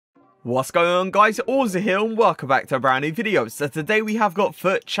What's going on, guys? Auzio here and welcome back to a brand new video. So today we have got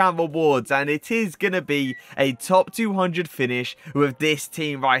FUT Champ Awards and it is going to be a top 200 finish with this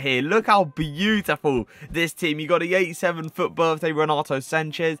team right here. Look how beautiful this team. You got the 87 FUT birthday Renato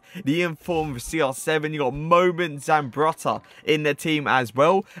Sanchez, the informed CR7, you got Moment Zambrotta in the team as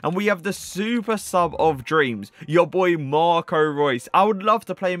well. And we have the super sub of dreams, your boy Marco Reus. I would love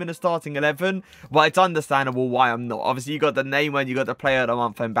to play him in the starting 11, but it's understandable why I'm not. Obviously you got the name and you got the player of the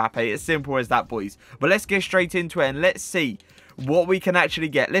month Mbappe. As simple as that, boys. But let's get straight into it and let's see what we can actually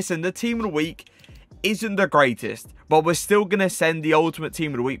get. Listen, the team of the week isn't the greatest, but we're still gonna send the ultimate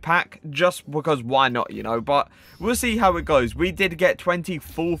team of the week pack just because why not, you know. But we'll see how it goes. We did get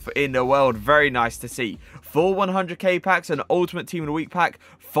 24th in the world, very nice to see. 4 100k packs, an ultimate team of the week pack,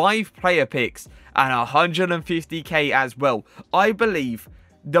 5 player picks, and 150k as well. I believe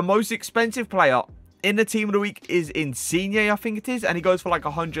the most expensive player in the team of the week is Insigne, I think it is, and he goes for like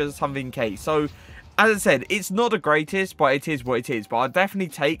 100 something k. So as I said, it's not the greatest, but it is what it is. But I'll definitely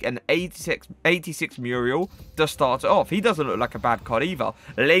take an 86 Muriel to start it off. He doesn't look like a bad card either.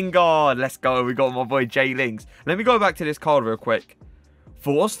 Lingard, let's go. We got my boy J Lings. Let me go back to this card real quick.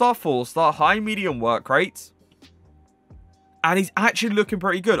 4-star, high medium work rates. And he's actually looking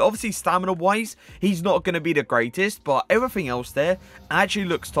pretty good. Obviously, stamina-wise, he's not going to be the greatest, but everything else there actually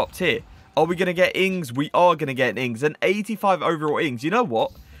looks top tier. Are we going to get Ings? We are going to get Ings. An 85 overall Ings. You know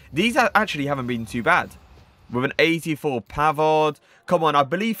what? These actually haven't been too bad. With an 84 Pavard. Come on, I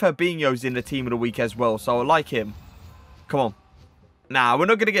believe Fabinho's in the team of the week as well, so I like him. Come on. Nah, we're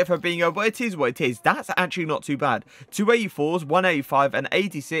not going to get Fabinho, but it is what it is. That's actually not too bad. 2 84s, 185, an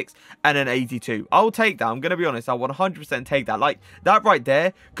 86, and an 82. I'll take that. I'm going to be honest. I'll 100% take that. Like, that right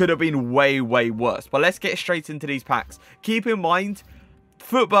there could have been way, way worse. But let's get straight into these packs. Keep in mind,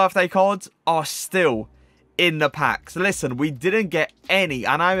 FUT birthday cards are still in the packs. Listen, we didn't get any,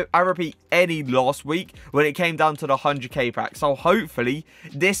 and I repeat, any last week when it came down to the 100k pack. So hopefully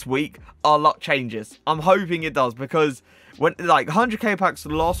this week our luck changes. I'm hoping it does, because when like 100k packs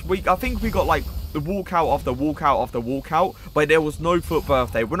last week, I think we got like the walkout after walkout after walkout, but there was no FUT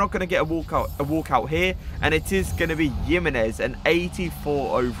birthday. We're not going to get a walkout here, and it is going to be Jimenez, an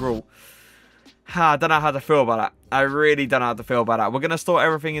 84 overall. I don't know how to feel about that. I really don't know how to feel about that. We're going to store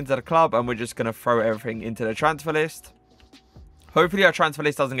everything into the club and we're just going to throw everything into the transfer list. Hopefully our transfer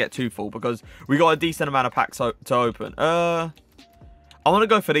list doesn't get too full because we got a decent amount of packs to open. I want to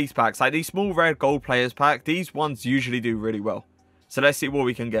go for these packs. Like these small red gold players pack. These ones usually do really well. So let's see what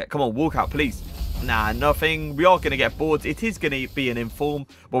we can get. Come on, walk out, please. Nah, nothing. We are going to get boards. It is going to be an inform,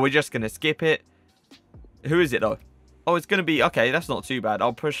 but we're just going to skip it. Who is it though? Oh, it's going to be... Okay, that's not too bad.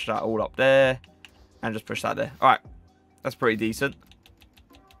 I'll push that all up there. And just push that there. Alright. That's pretty decent.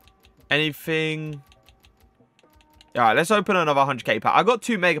 Anything? Alright, let's open another 100k pack. I got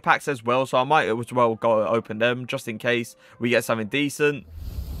 2 mega packs as well, so I might as well go open them just in case we get something decent.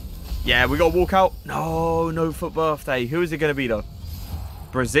 Yeah, we got a walkout. No FUT birthday. Who is it going to be though?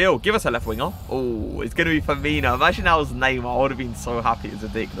 Brazil. Give us a left winger. Oh, it's going to be Firmino. Imagine that was Neymar. I would have been so happy. It's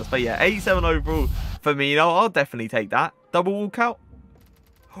ridiculous. But yeah, 87 overall Firmino. I'll definitely take that. Double walkout.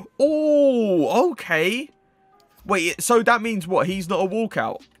 Oh, okay. Wait, so that means what? He's not a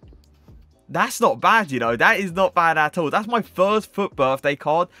walkout? That's not bad, you know. That is not bad at all. That's my first FUT birthday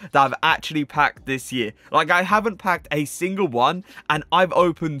card that I've actually packed this year. Like, I haven't packed a single one, and I've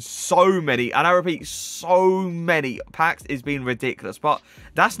opened so many, and I repeat, so many packs. It's been ridiculous, but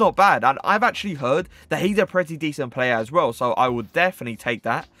that's not bad. And I've actually heard that he's a pretty decent player as well, so I would definitely take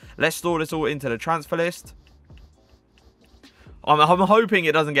that. Let's store this all into the transfer list. I'm hoping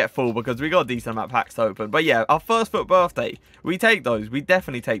it doesn't get full because we got a decent amount of packs to open. But yeah, our first FUT birthday, we take those. We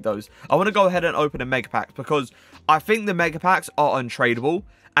definitely take those. I want to go ahead and open the mega packs because I think the mega packs are untradeable.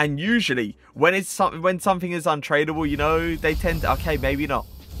 And usually, when something is untradeable, you know, they tend to... Okay, maybe not.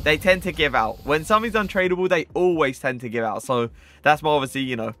 They tend to give out. When something's untradeable, they always tend to give out. So that's more obviously,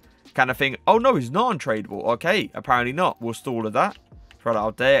 you know, kind of thing. Oh no, it's not untradeable. Okay, apparently not. We'll store all of that. Throw that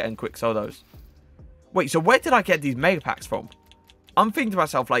out there and quick sell those. Wait, so where did I get these mega packs from? I'm thinking to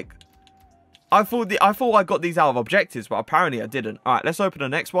myself, like, I thought I got these out of objectives, but apparently I didn't. All right, let's open the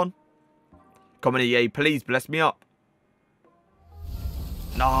next one. Come on, EA, please bless me up.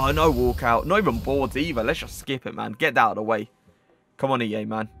 No walkout. Not even boards either. Let's just skip it, man. Get that out of the way. Come on, EA,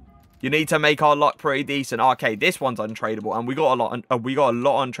 man. You need to make our luck pretty decent. Okay, this one's untradeable, and we got a lot. We got a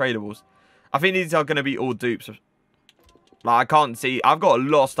lot of untradables. I think these are going to be all dupes. Like, I can't see. I've got a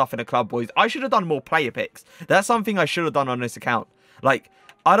lot of stuff in the club, boys. I should have done more player picks. That's something I should have done on this account. Like,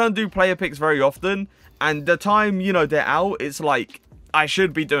 I don't do player picks very often. And the time, you know, they're out, it's like, I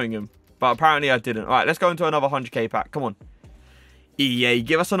should be doing them. But apparently I didn't. Alright, let's go into another 100k pack. Come on. EA,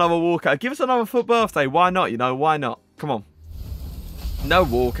 give us another walkout. Give us another FUT birthday. Why not? You know, why not? Come on. No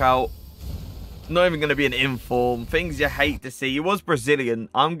walkout. Not even going to be an inform. Things you hate to see. It was Brazilian.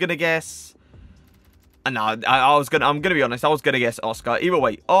 I'm going to guess... No, I'm going to be honest. I was going to guess Oscar. Either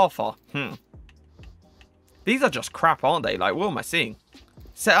way, Arthur. These are just crap, aren't they? Like, what am I seeing?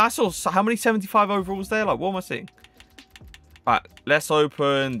 So I saw how many 75 overalls there? Like, what am I seeing? Alright, let's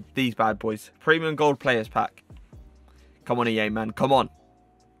open these bad boys. Premium Gold Players Pack. Come on, EA, man. Come on.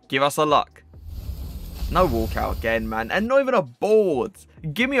 Give us a luck. No walkout again, man. And not even a board.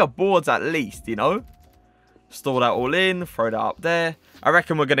 Give me a boards at least, you know? Store that all in. Throw that up there. I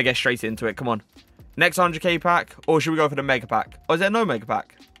reckon we're going to get straight into it. Come on. Next 100k pack. Or should we go for the mega pack? Or is there no mega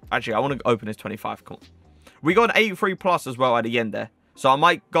pack? Actually, I want to open this 25. Come on. We got an 83 plus as well at the end there. So I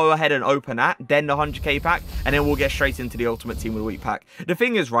might go ahead and open that, then the 100k pack, and then we'll get straight into the Ultimate Team of the Week pack. The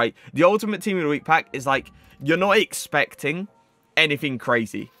thing is, right, the Ultimate Team of the Week pack is like, you're not expecting anything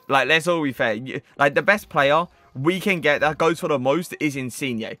crazy. Like, let's all be fair. Like, the best player we can get that goes for the most is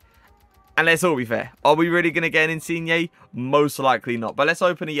Insigne. And let's all be fair. Are we really going to get an Insigne? Most likely not. But let's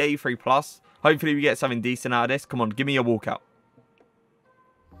open the 83 plus. Hopefully we get something decent out of this. Come on, give me a walkout.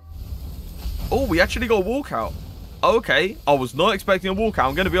 Oh, we actually got a walkout. Okay, I was not expecting a walkout.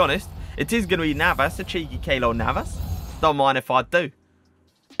 I'm going to be honest. It is going to be Navas, a cheeky Keylor Navas. Don't mind if I do.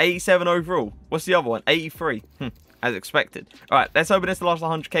 87 overall. What's the other one? 83. As expected. All right, let's open this the last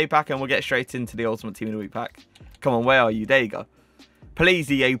 100k pack and we'll get straight into the Ultimate Team of the Week pack. Come on, where are you? There you go.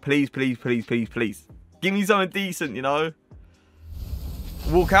 Please, EA. Please, please, please, please, please. Give me something decent, you know.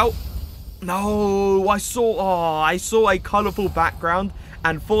 Walkout. No, I saw a colourful background,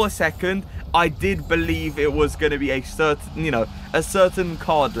 and for a second I did believe it was going to be a certain, you know, a certain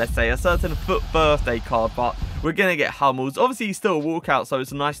card, let's say, a certain FUT birthday card, but we're going to get Hummels. Obviously, he's still a walkout, so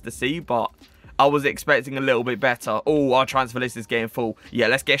it's nice to see, but I was expecting a little bit better. Oh, our transfer list is getting full. Yeah,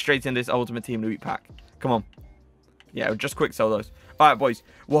 let's get straight into this Ultimate Team of the Week pack. Come on. Yeah, just quick sell those. All right, boys.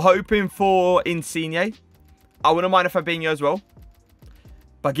 We're hoping for Insigne. I wouldn't mind a Fabinho as well.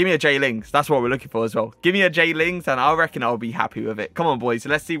 But give me a J Lings. That's what we're looking for as well. Give me a J Lings and I reckon I'll be happy with it. Come on, boys.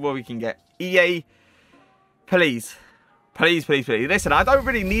 Let's see what we can get. EA, please. Please, please, please. Listen, I don't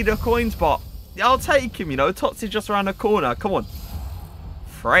really need the coins, but I'll take him, you know. Tots is just around the corner. Come on.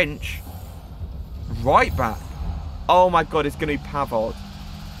 French. Right back. Oh, my God. It's going to be Pavard.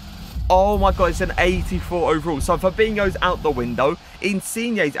 Oh, my God. It's an 84 overall. So Fabinho's out the window.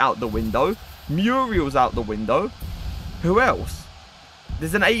 Insigne's out the window. Muriel's out the window. Who else?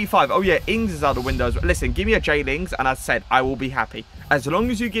 There's an 85. Oh, yeah. Ings is out the window. Listen, give me a J Lings, and as I said, I will be happy. As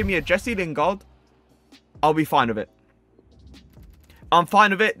long as you give me a Jesse Lingard, I'll be fine with it. I'm fine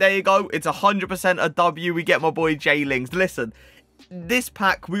with it. There you go. It's 100% a W. We get my boy J Lings. Listen, this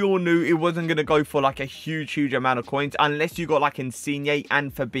pack, we all knew it wasn't going to go for like a huge amount of coins unless you got like Insigne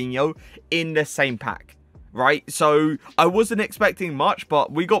and Fabinho in the same pack. Right, so I wasn't expecting much, but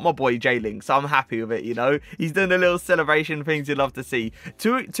we got my boy J Link, so I'm happy with it, you know. He's doing a little celebration, things you'd love to see.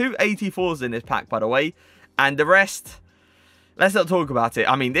 Two 84s in this pack, by the way, and the rest, let's not talk about it.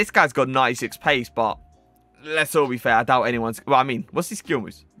 I mean, this guy's got 96 pace, but let's all be fair, I doubt anyone's, well, I mean, what's his skill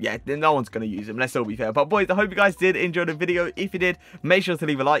moves? Yeah, no one's going to use him, let's all be fair. But boys, I hope you guys did enjoy the video. If you did, make sure to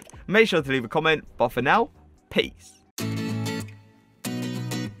leave a like, make sure to leave a comment, but for now, peace.